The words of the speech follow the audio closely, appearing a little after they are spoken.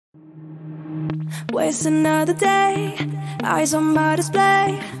waste another day, eyes on my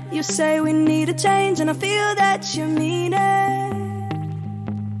display. You say we need a change, and I feel that you mean it.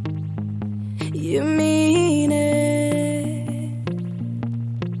 You mean it.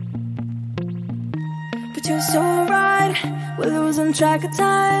 But you're so right, we're losing track of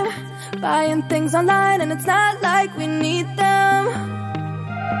time, buying things online, and it's not like we need them.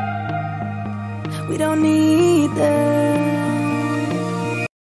 We don't need them.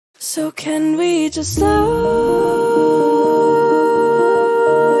 So can we just slow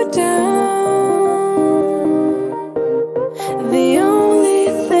down? The only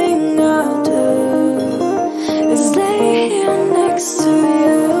thing I'll do is lay here next to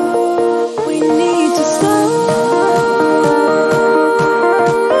you. We need to slow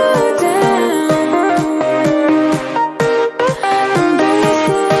down.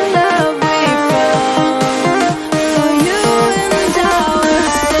 Embrace the love we found. For you and I were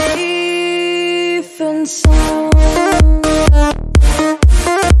safe and sound.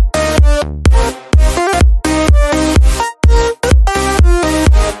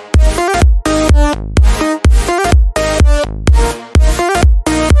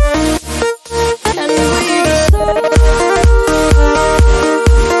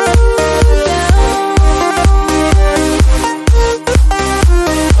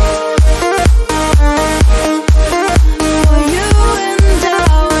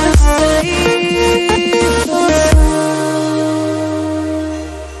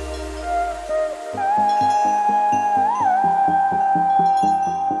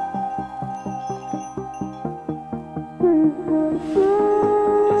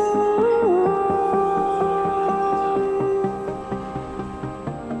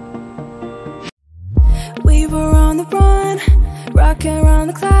 We were on the run, rocking around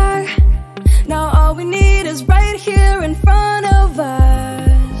the clock. Now all we need is right here in front of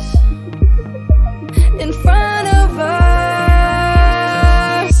us. In front of us.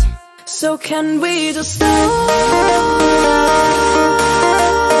 So can we just slow down?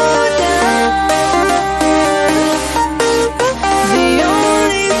 The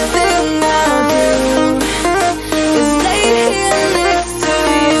only thing I'll do is lay here next to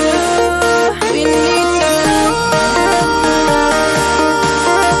you. We need to slow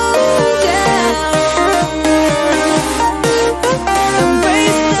down.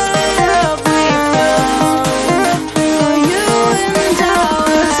 Embrace the love we found. For you and I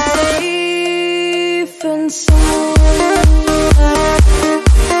were safe and sound.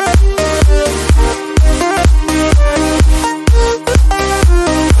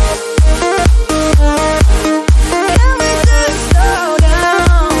 Can we just slow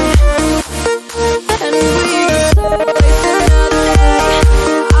down? And we just waste another day,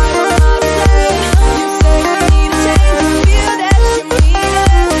 eyes on my display. You say we need a change, and I feel that you mean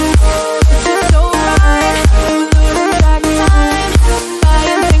it. But you're so right, we're losing track of time,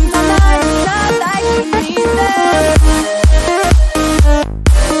 buying things online, it's not like we need them.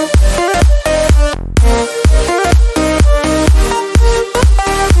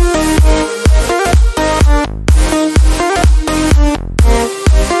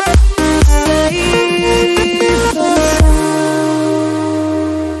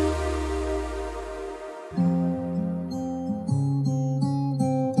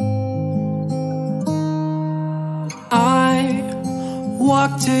 I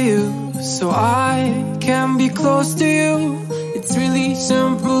walk to you so I can be close to you. It's really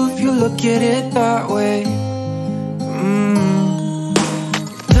simple if you look at it that way.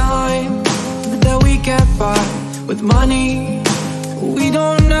 Time that we get by with money we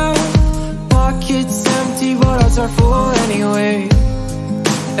don't know. Pockets empty but ours are full anyway.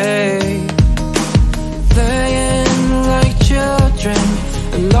 Hey, playing like children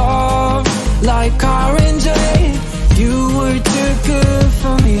and love like R&J. You were too good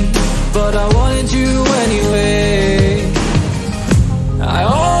for me, but I wanted you anyway. I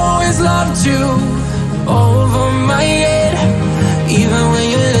always loved you over my head, even when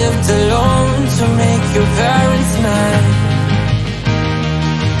you lived alone to make your parents mad.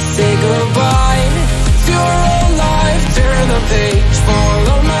 Say goodbye to your old life, turn the page,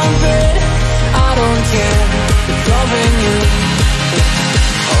 follow my bed. I don't care, it's loving you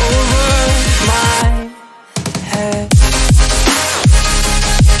over my head.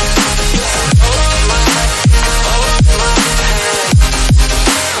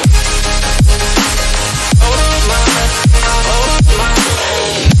 Over my head.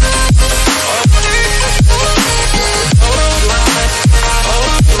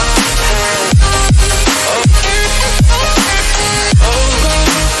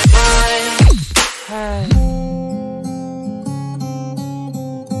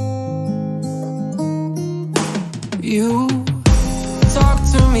 You talk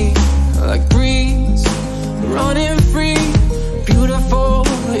to me like breeze, running free, beautiful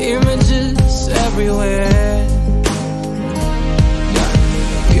images everywhere.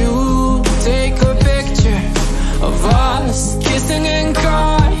 You take a picture of us kissing in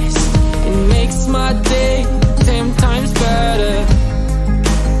cars, it makes my day 10 times better.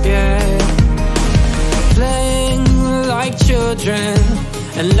 Yeah, playing like children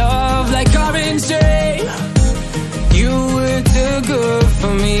and love like RNJ. You were too good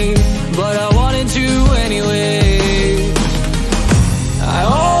for me, but I wanted you anyway. I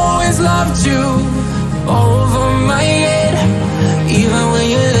always loved you over my head, even when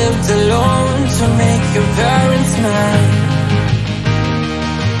you lived alone to make your parents mad.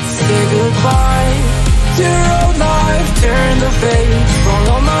 Say goodbye to your old life, turn the page,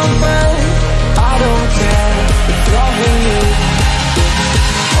 follow my bed. I don't care, it's loving you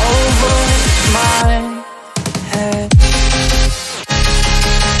over my head.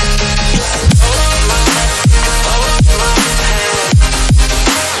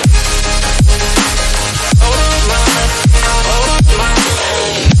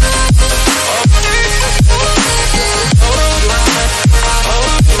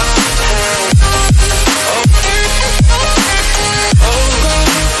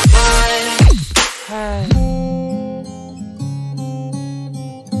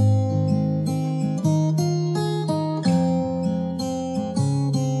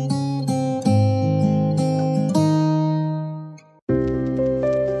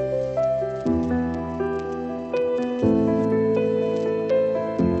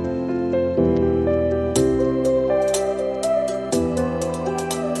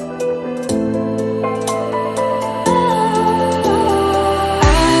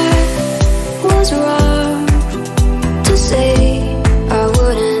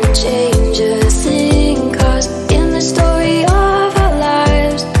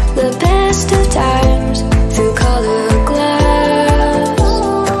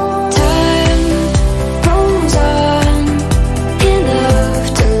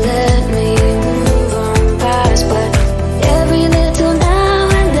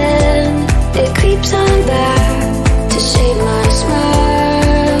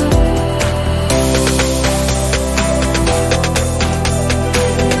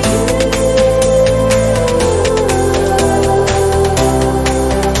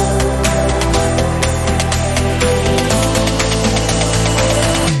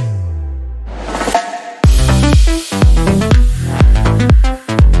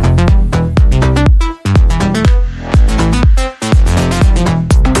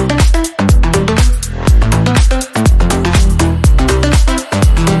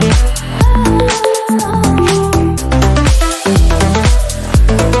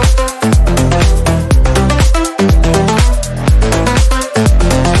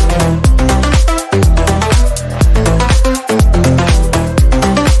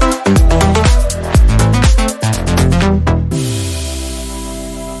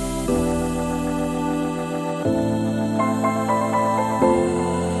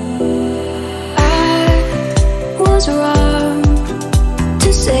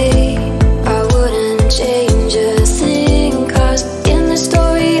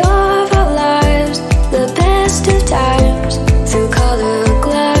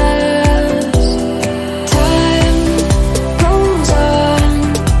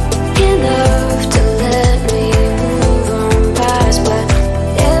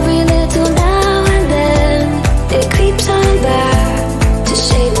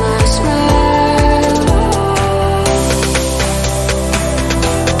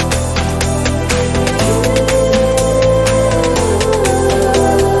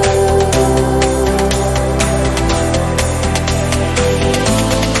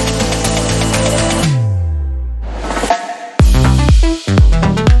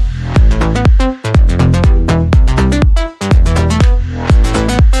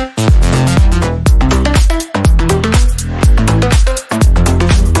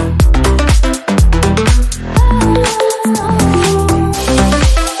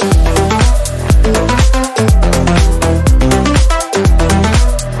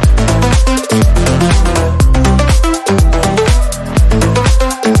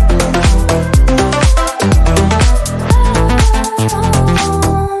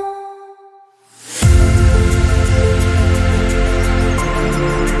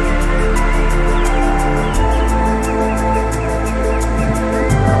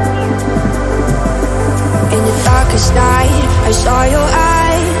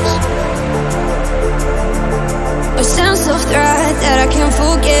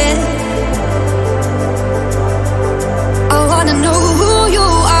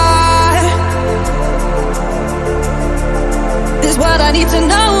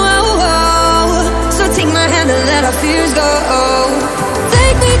 go.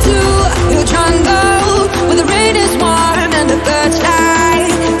 Take me to your jungle, where the rain is warm and the birds fly.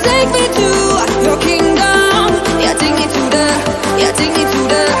 Take me to your kingdom. Yeah, take me to the, yeah, take me to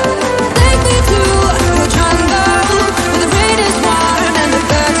the. Take me to your jungle, where the rain is warm and the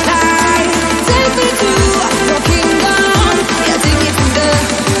birds fly. Take me to your kingdom. Yeah, take me to the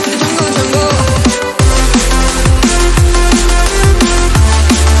jungle, jungle.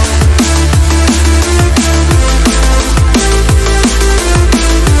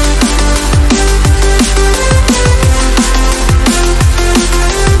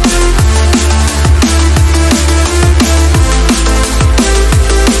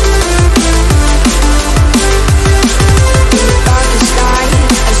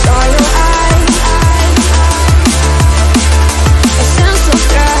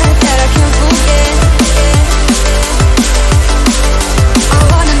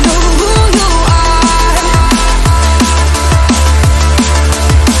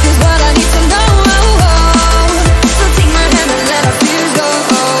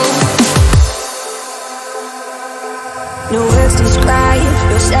 No words describe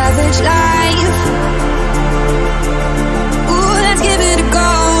your savage life. Ooh, let's give it a go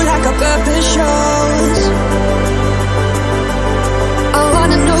like our purpose shows. I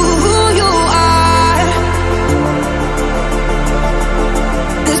wanna know who you are.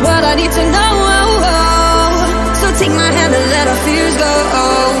 This is what I need to know. So take my hand and let our fears go.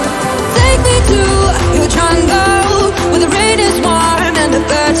 Take me to your jungle, where the rain is warm and the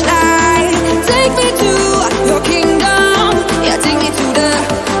birds fly. Take me to your kingdom. Yeah, take me to the,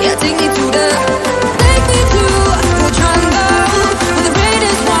 yeah, take me to the. Take me to your jungle, where the rain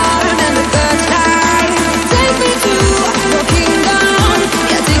is warm and the birds fly. Take me to your kingdom.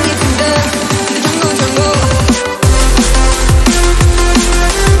 Yeah, take me to the jungle, jungle.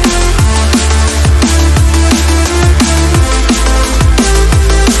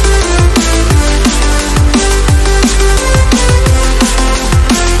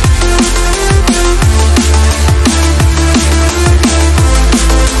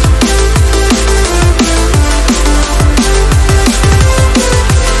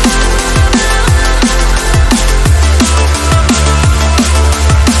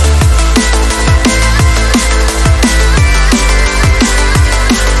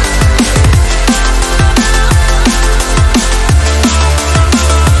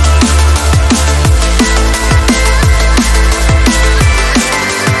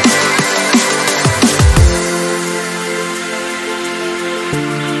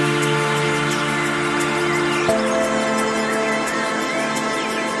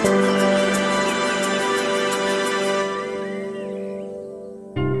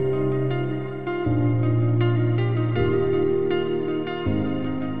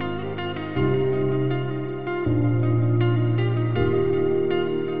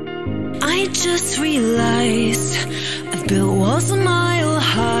 I just realized I've built walls a mile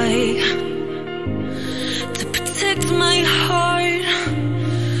high to protect my heart,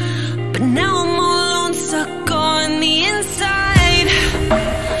 but now I'm all alone, stuck on the inside.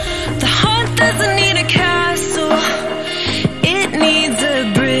 The heart doesn't need a castle, it needs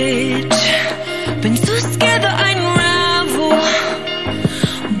a bridge. Been too scared that I'd unravel.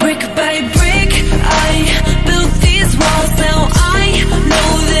 Brick by brick, I built these walls. Now I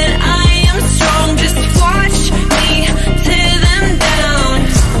know that I am strong. Just watch me tear them down.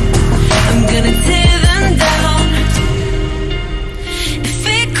 I'm gonna tear them down. If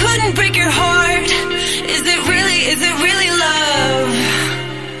it couldn't break your heart, is it really love?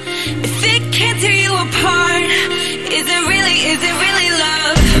 If it can't tear you apart, is it really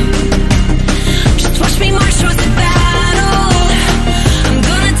love? Just watch me march towards the battle. I'm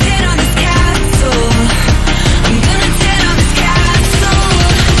gonna tear down this castle. I'm gonna tear down this castle.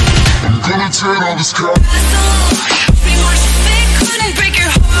 I'm gonna tear down this castle. Watch me march. If it couldn't break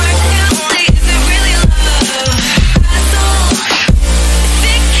your heart, is it really love? If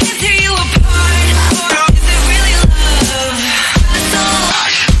it can't tear you apart, is it really love?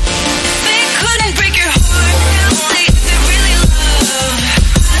 If it couldn't break your heart, is it really love?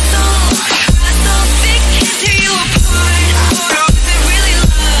 If it can't tear you apart, is it really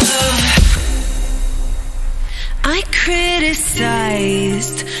love? I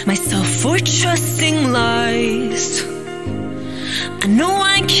criticized myself for trusting lies. I know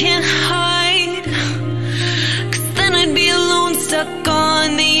I can't hide, 'cause then I'd be alone, stuck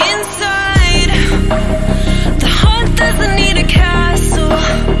on the inside. The heart doesn't need a castle,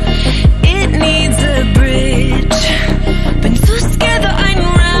 it needs a bridge. Been too scared that I'd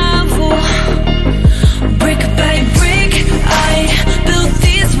unravel. Brick by brick, I built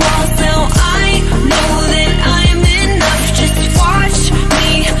these walls. Now I know that I'm enough.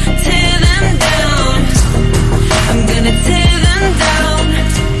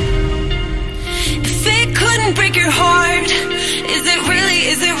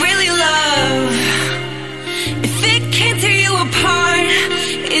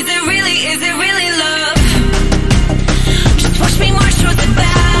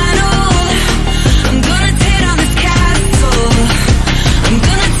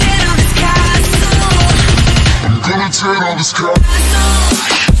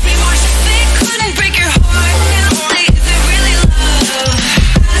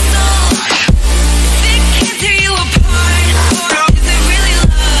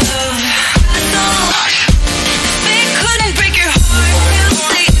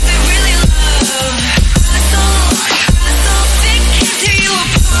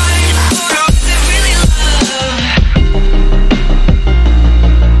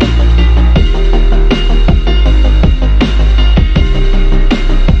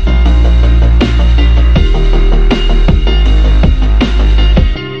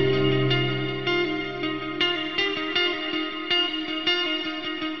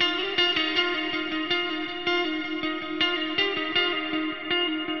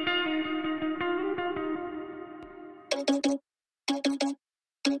 Oh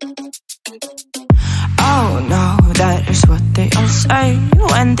no, that is what they all say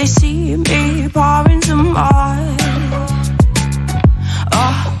when they see me pouring some more.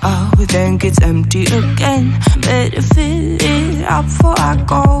 Oh, then gets empty again. Better fill it up before I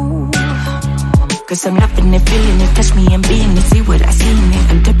go. Cause I'm loving it, feeling it, touch me and being it. See what I see in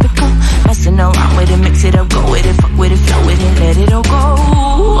it, I'm typical. Messing around with it, mix it up, go with it, fuck with it, flow with it, let it all go.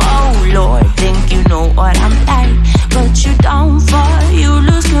 Oh Lord, think you know what I'm like, but you don't fall, you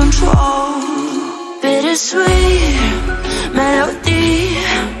lose control. Bittersweet melody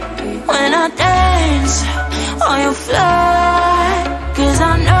when I dance on your fly. Cause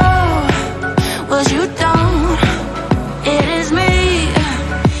I know what you don't, it is me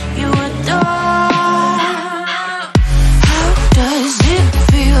you adore. How does it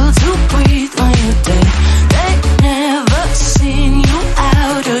feel to breathe when you're dead? They never seen you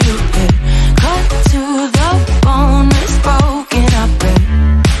out of your bed. Cut to the bone, it's broken up and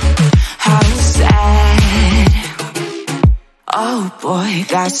how sad. Oh boy,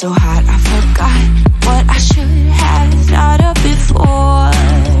 got so hot I forgot what I should have thought of before.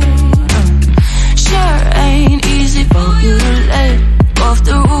 Sure ain't easy for you to let go of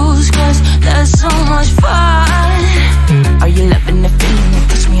the rules, cause that's so much fun. Are you loving it, feeling it,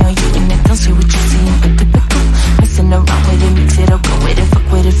 touch me, are you in it? Don't say what you're seeing, but typical. Messing around with it, mix it up, go with it, fuck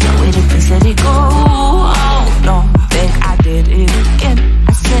with it, flow with it, please let it go. Oh no, think I did it again.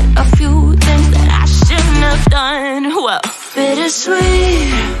 I said a few things that I shouldn't have done. Well, bittersweet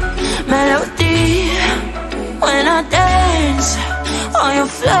melody when I dance on your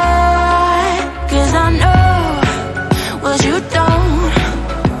fly. Cause I know what you don't,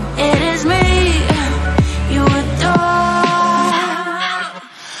 it is me you adore.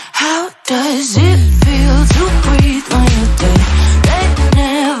 How does it feel to breathe when you're dead? They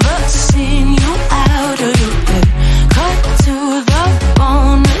never seen you out of your bed. Cut to the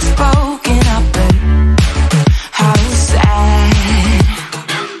bone, it's broken up and how sad.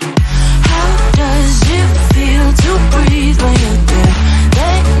 How does it feel to breathe when you're dead?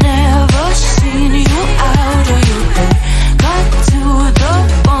 They never seen you out of your bed. Cut to the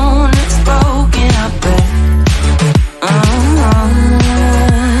bone, it's broken up and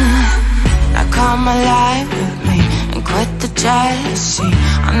now come alive with me and quit the jealousy.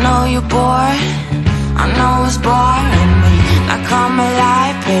 I know you're bored, I know it's boring me. Now come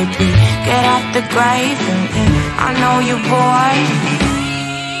alive, baby, get out the grave and I know you're bored.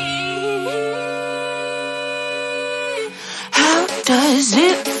 How does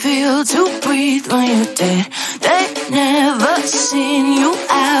it feel to breathe when you're dead? They never seen you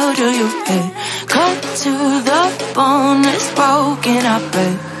out of your bed. Cut to the bone, it's broken up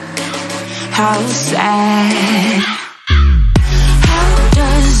and how sad. How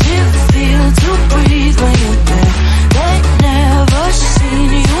does it feel to breathe when you're dead? They never seen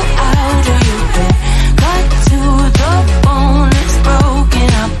you out of your bed. Cut to the bone, it's broken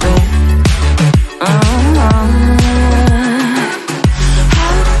up and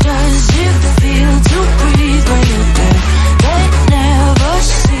how does it feel to breathe when you're dead? They never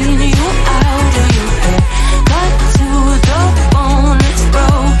seen you out of your bed. Cut to the bone, it's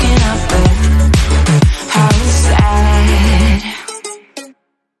broken up and how sad.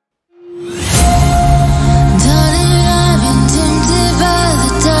 Darling, I've been tempted by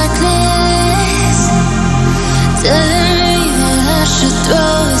the darkness, telling me that I should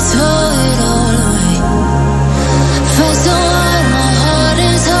throw it all away. Fight so hard, my heart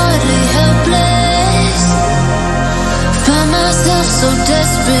is hardly helpless. Find myself so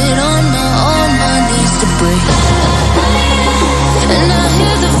desperate on my knees to break. And I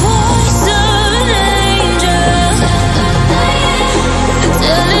hear the voice of an angel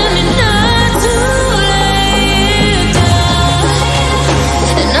telling me not to lay it down.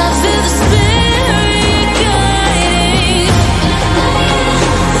 And I feel the spirit guiding,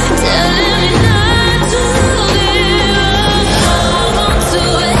 telling me not to give up. Hold on to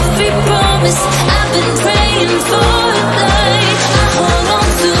every promise I've been praying for tonight. I hold on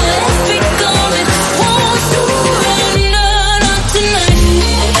to every goal and won't you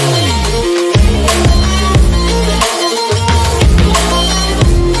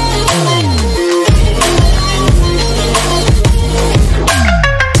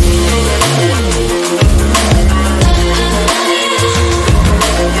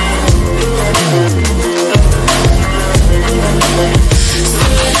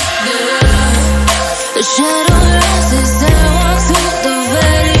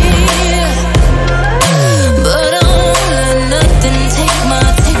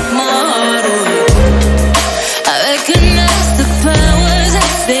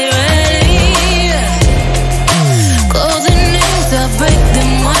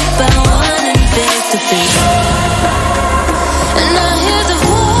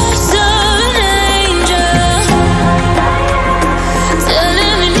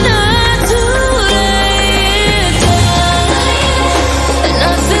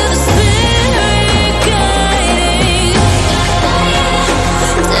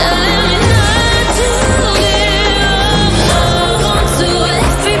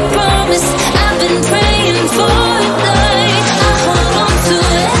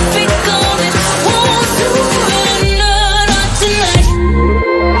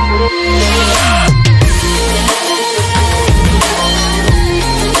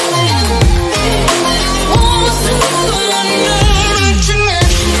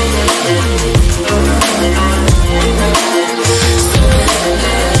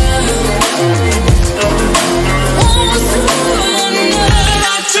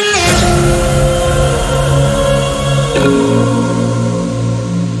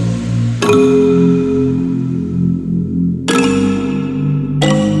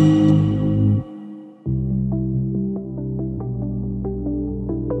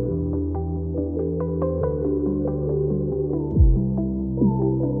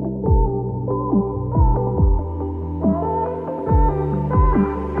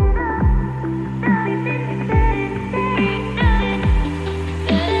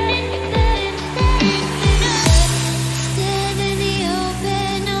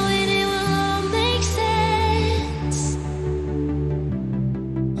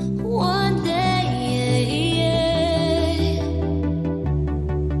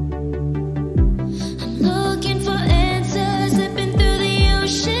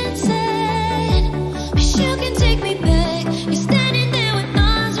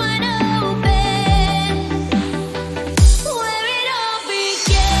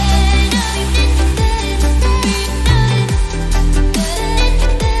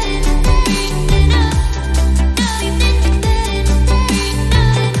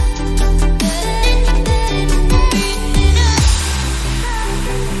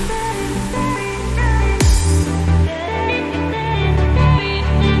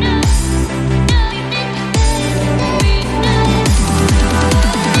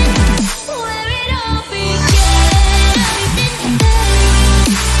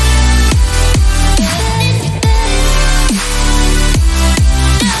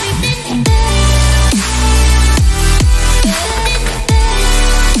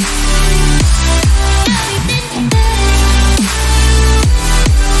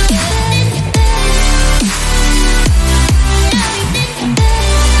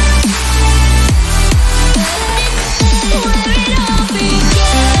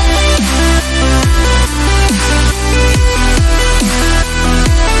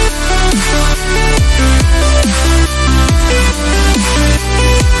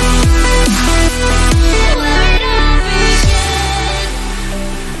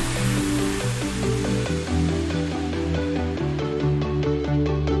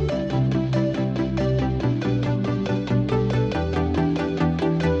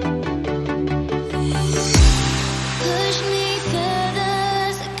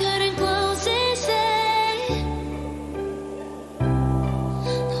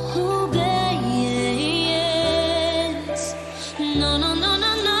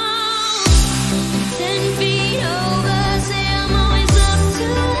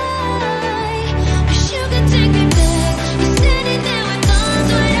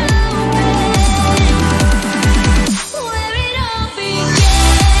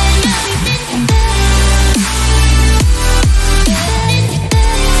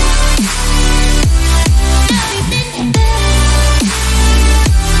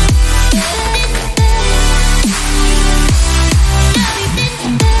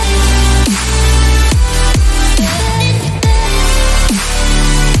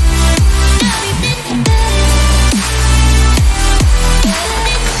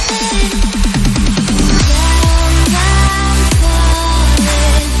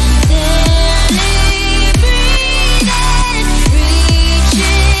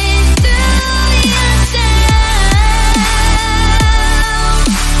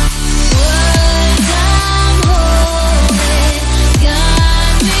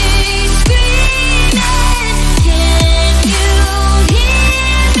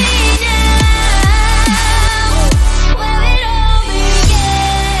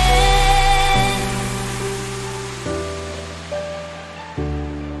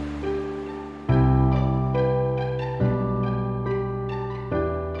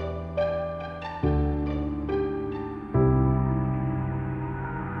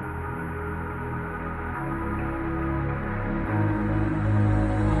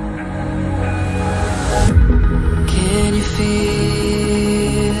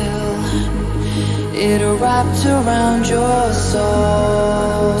wrapped around your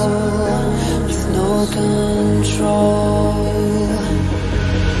soul with no control.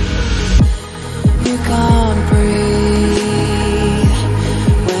 You can't breathe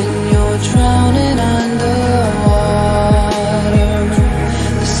when you're drowning underwater.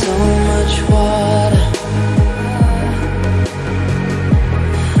 There's so much water.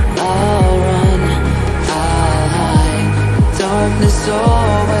 I'll run, I'll hide. Darkness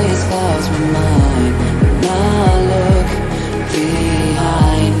always clouds my mind. When I look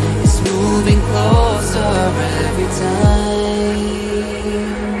behind, it's moving closer every time.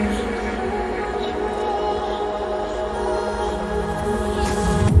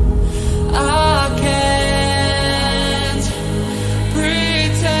 I can't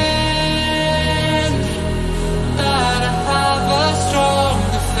pretend that I have a strong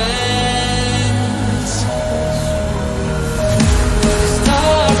defense. There's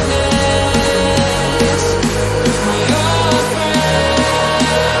darkness, my old friend.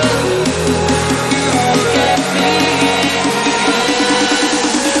 You won't get me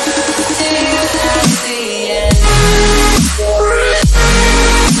till that's the end.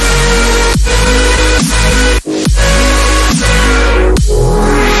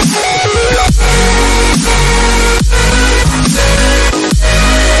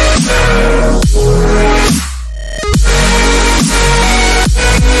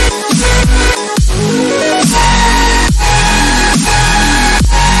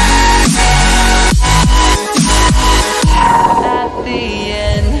 At the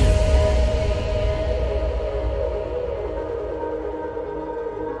end.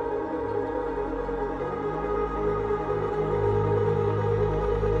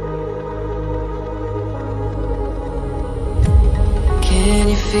 Can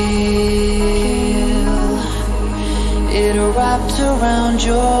you feel it wrapped around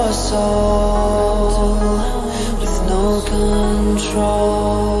your soul with no control?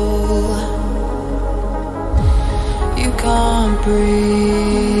 You can't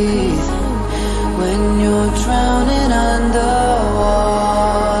breathe when you're drowning underwater.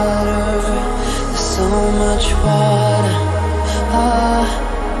 There's so much water. I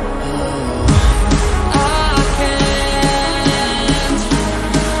can't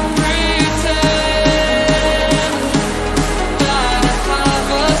pretend that I have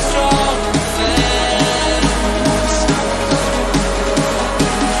a strong defense.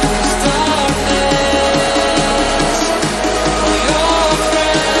 There's darkness, my old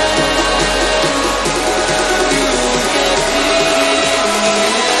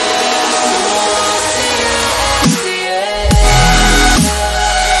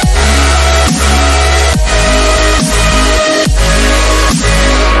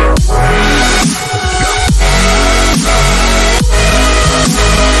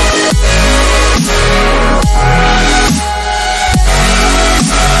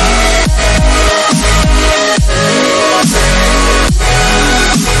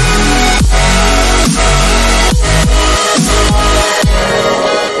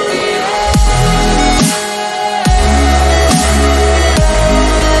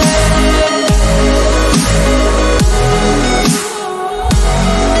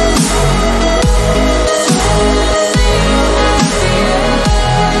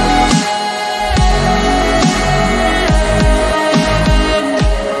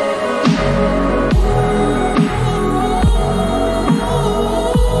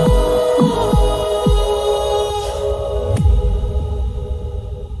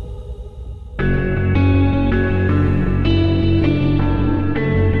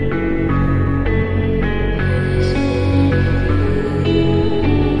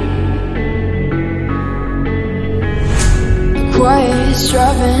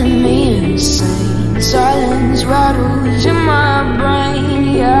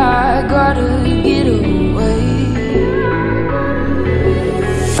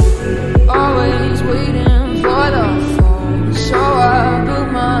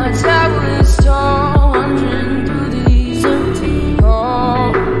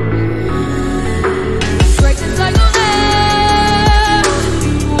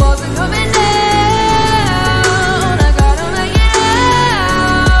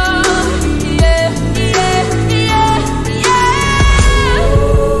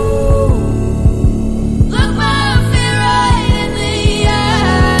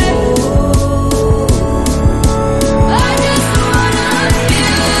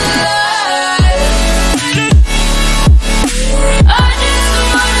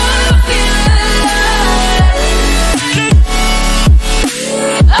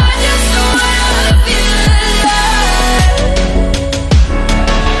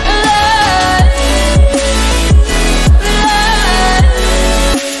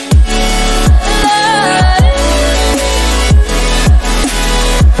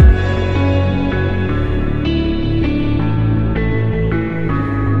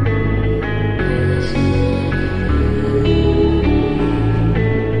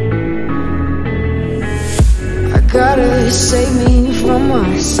gotta save me from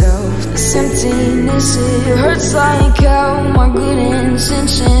myself. This emptiness, it hurts like hell. My good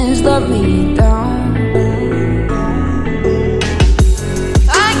intentions let me down.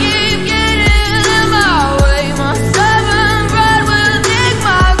 I keep getting in my way. My stubborn pride will dig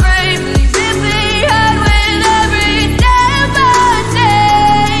my grave. Please hit me hard with every step I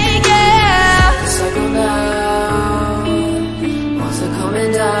take, yeah. Cycle down, walls are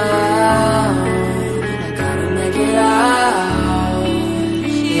coming down. I gotta make it out.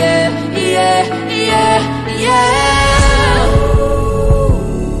 Yeah, yeah, yeah, yeah.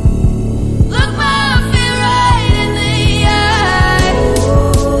 Look my fear right in the eye.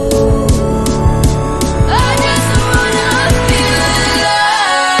 I just wanna feel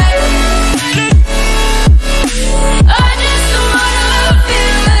alive. I just wanna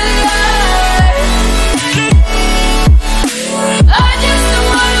feel alive. I just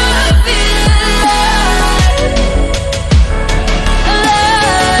wanna feel alive.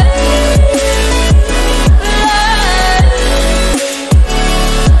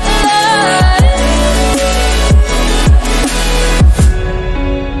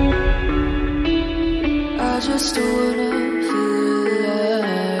 I just wanna